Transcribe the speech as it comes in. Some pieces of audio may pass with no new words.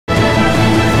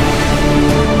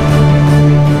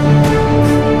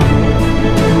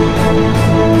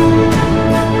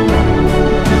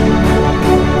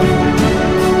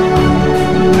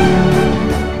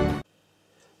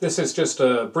This is just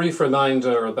a brief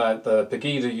reminder about the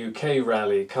PEGIDA UK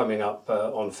rally coming up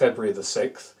on February the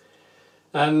 6th,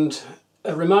 and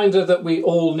a reminder that we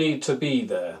all need to be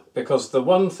there, because the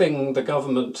one thing the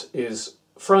government is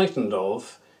frightened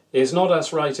of is not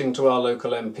us writing to our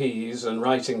local MPs and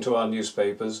writing to our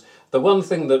newspapers. The one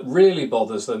thing that really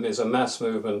bothers them is a mass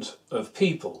movement of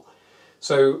people.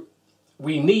 So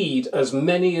we need as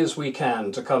many as we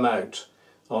can to come out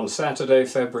on Saturday,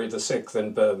 February the 6th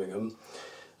in Birmingham.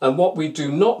 And what we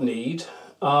do not need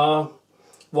are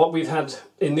what we've had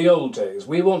in the old days.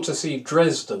 We want to see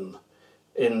Dresden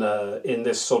in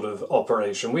this sort of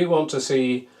operation. We want to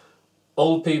see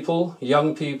old people,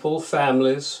 young people,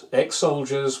 families,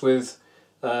 ex-soldiers with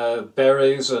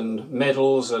berets and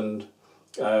medals and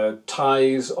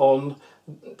ties on.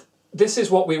 This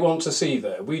is what we want to see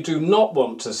there. We do not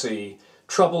want to see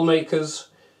troublemakers,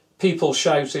 people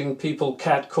shouting, people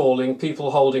catcalling, people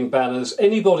holding banners.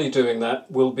 Anybody doing that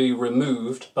will be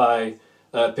removed by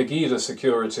PEGIDA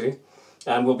security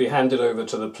and will be handed over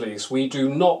to the police. We do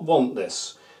not want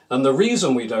this. And the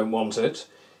reason we don't want it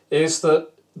is that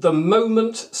the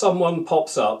moment someone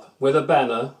pops up with a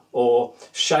banner or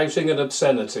shouting an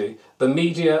obscenity, the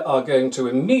media are going to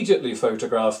immediately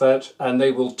photograph that and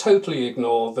they will totally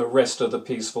ignore the rest of the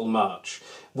peaceful march.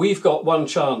 We've got one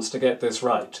chance to get this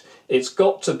right. It's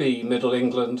got to be Middle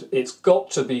England, it's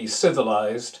got to be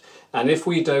civilised, and if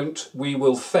we don't, we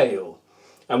will fail.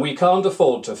 And we can't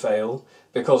afford to fail,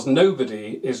 because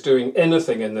nobody is doing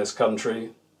anything in this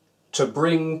country to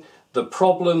bring the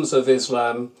problems of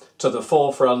Islam to the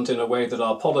forefront in a way that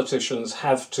our politicians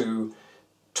have to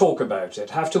talk about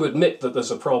it, have to admit that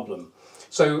there's a problem.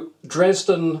 So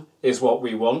Dresden is what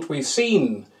we want. We've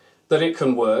seen that it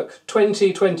can work.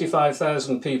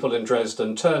 25,000 people in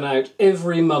Dresden turn out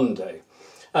every Monday,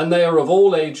 and they are of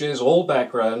all ages, all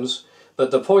backgrounds,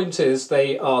 but the point is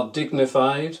they are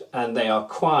dignified and they are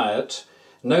quiet,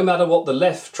 no matter what the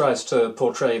left tries to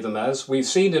portray them as. We've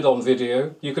seen it on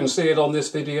video. You can see it on this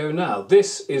video now.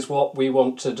 This is what we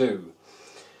want to do.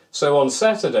 So on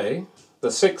Saturday, the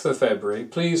 6th of February,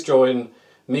 please join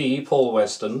me, Paul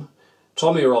Weston,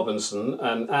 Tommy Robinson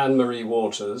and Anne-Marie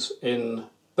Waters in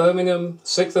Birmingham,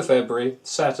 6th of February,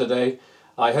 Saturday.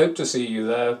 I hope to see you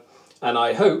there, and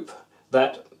I hope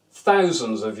that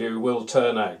thousands of you will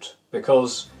turn out,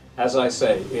 because, as I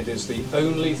say, it is the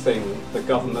only thing the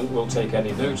government will take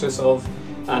any notice of,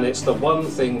 and it's the one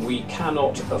thing we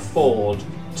cannot afford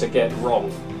to get wrong.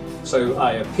 So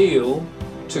I appeal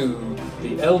to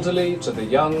the elderly, to the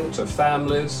young, to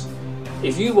families.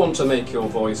 If you want to make your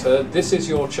voice heard, this is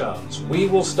your chance. We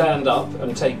will stand up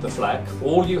and take the flak.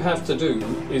 All you have to do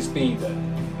is be there.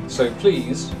 So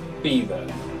please, be there.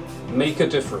 Make a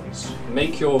difference.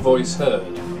 Make your voice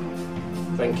heard.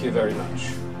 Thank you very much.